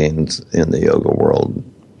magazines in the yoga world.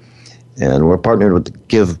 And we're partnered with the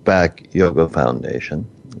Give Back Yoga Foundation,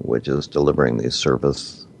 which is delivering these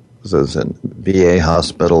services in VA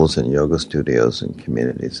hospitals and yoga studios and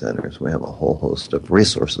community centers. We have a whole host of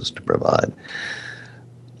resources to provide.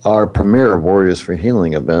 Our premier Warriors for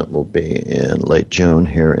Healing event will be in late June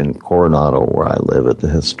here in Coronado, where I live at the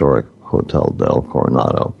historic Hotel del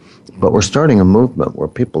Coronado. But we're starting a movement where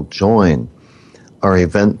people join our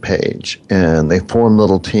event page, and they form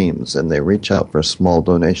little teams, and they reach out for small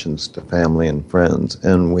donations to family and friends,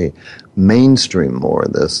 and we mainstream more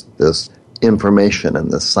this information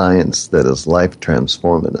and the science that is life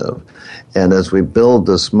transformative. And as we build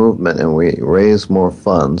this movement and we raise more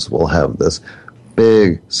funds, we'll have this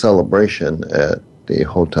big celebration at the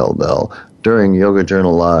Hotel del during Yoga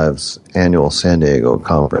Journal Live's annual San Diego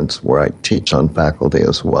conference, where I teach on faculty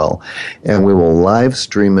as well, and we will live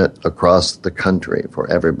stream it across the country for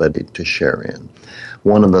everybody to share in.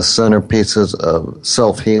 One of the centerpieces of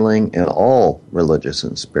self-healing in all religious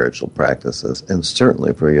and spiritual practices, and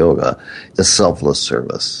certainly for yoga, is selfless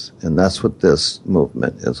service. And that's what this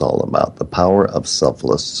movement is all about, the power of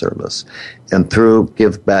selfless service. And through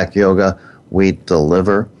Give Back Yoga, we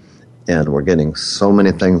deliver, and we're getting so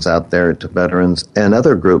many things out there to veterans and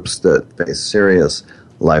other groups that face serious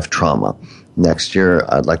life trauma. Next year,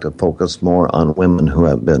 I'd like to focus more on women who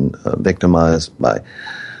have been victimized by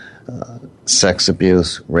sex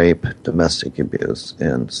abuse, rape, domestic abuse,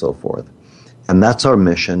 and so forth. And that's our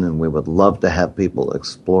mission, and we would love to have people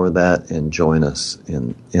explore that and join us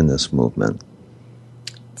in this movement.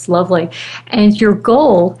 It's lovely. And your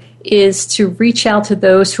goal is to reach out to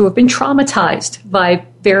those who have been traumatized by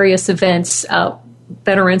various events,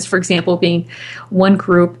 veterans, for example, being one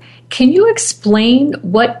group. Can you explain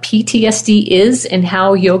what PTSD is and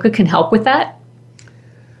how yoga can help with that?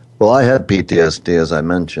 Well, I had PTSD, as I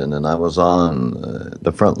mentioned, and I was on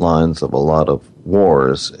the front lines of a lot of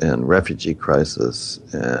wars and refugee crisis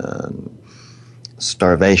and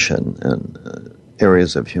starvation and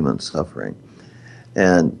areas of human suffering.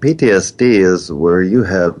 And PTSD is where you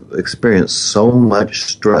have experienced so much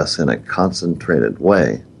stress in a concentrated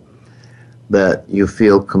way that you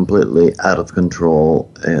feel completely out of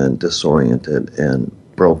control and disoriented and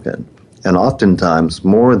broken. And oftentimes,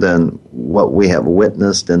 more than what we have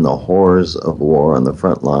witnessed in the horrors of war on the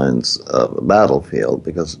front lines of a battlefield,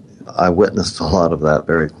 because I witnessed a lot of that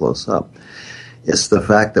very close up, it's the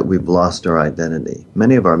fact that we've lost our identity.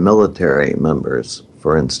 Many of our military members,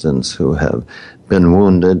 for instance, who have been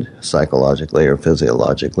wounded psychologically or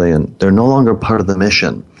physiologically, and they're no longer part of the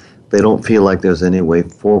mission. They don't feel like there's any way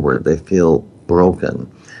forward. They feel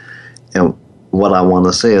broken. And what I want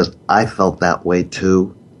to say is I felt that way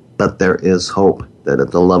too. But there is hope that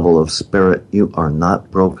at the level of spirit, you are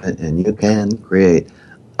not broken and you can create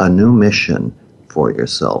a new mission for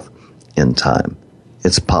yourself in time.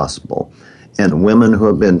 It's possible. And women who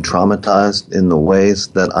have been traumatized in the ways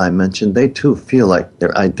that I mentioned, they too feel like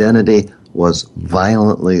their identity was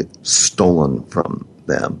violently stolen from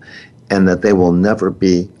them and that they will never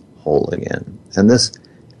be whole again. And this,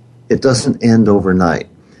 it doesn't end overnight,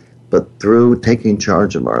 but through taking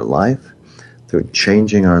charge of our life, through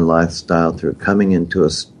changing our lifestyle, through coming into a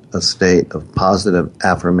state of positive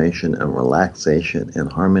affirmation and relaxation and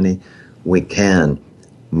harmony, we can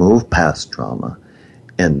move past trauma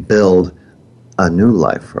and build a new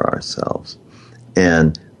life for ourselves.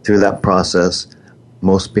 And through that process,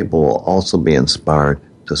 most people will also be inspired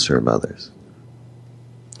to serve others.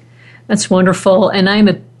 That's wonderful. And I'm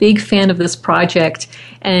a big fan of this project.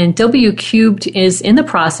 And W Cubed is in the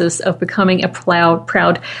process of becoming a proud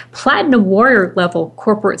Platinum Warrior level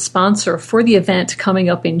corporate sponsor for the event coming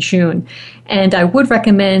up in June. And I would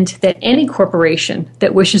recommend that any corporation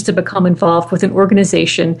that wishes to become involved with an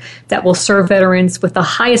organization that will serve veterans with the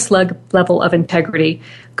highest level of integrity,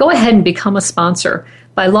 go ahead and become a sponsor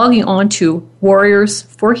by logging on to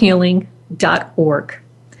warriorsforhealing.org.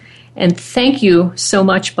 And thank you so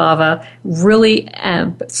much, Bhava. Really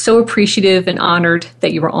am so appreciative and honored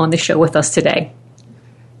that you were on the show with us today.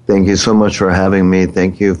 Thank you so much for having me.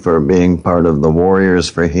 Thank you for being part of the Warriors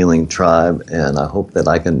for Healing tribe, and I hope that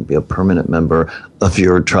I can be a permanent member of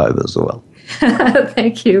your tribe as well.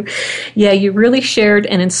 Thank you. Yeah, you really shared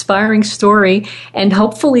an inspiring story, and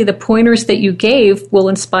hopefully the pointers that you gave will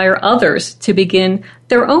inspire others to begin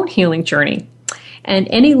their own healing journey. And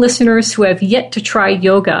any listeners who have yet to try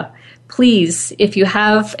yoga, please, if you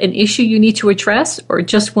have an issue you need to address or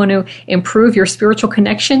just want to improve your spiritual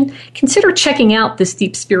connection, consider checking out this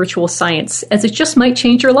deep spiritual science, as it just might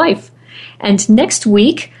change your life. And next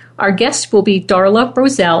week, our guest will be Darla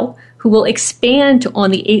Roselle, who will expand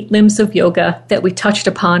on the 8 limbs of yoga that we touched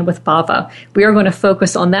upon with Bhava. We are going to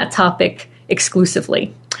focus on that topic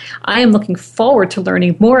exclusively. I am looking forward to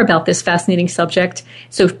learning more about this fascinating subject,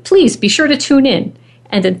 so please be sure to tune in.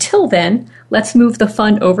 And until then, let's move the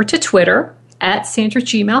fun over to Twitter at Sandra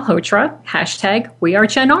G. Malhotra,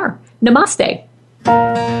 #WeAreGenR. Namaste.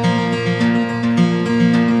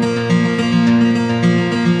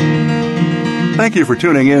 Thank you for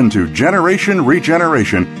tuning in to Generation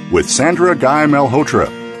Regeneration with Sandra Guy Malhotra.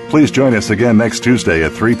 Please join us again next Tuesday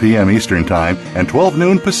at 3 p.m. Eastern Time and 12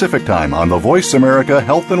 noon Pacific Time on the Voice America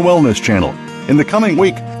Health and Wellness Channel. In the coming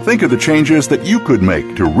week, think of the changes that you could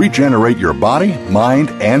make to regenerate your body, mind,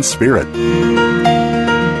 and spirit.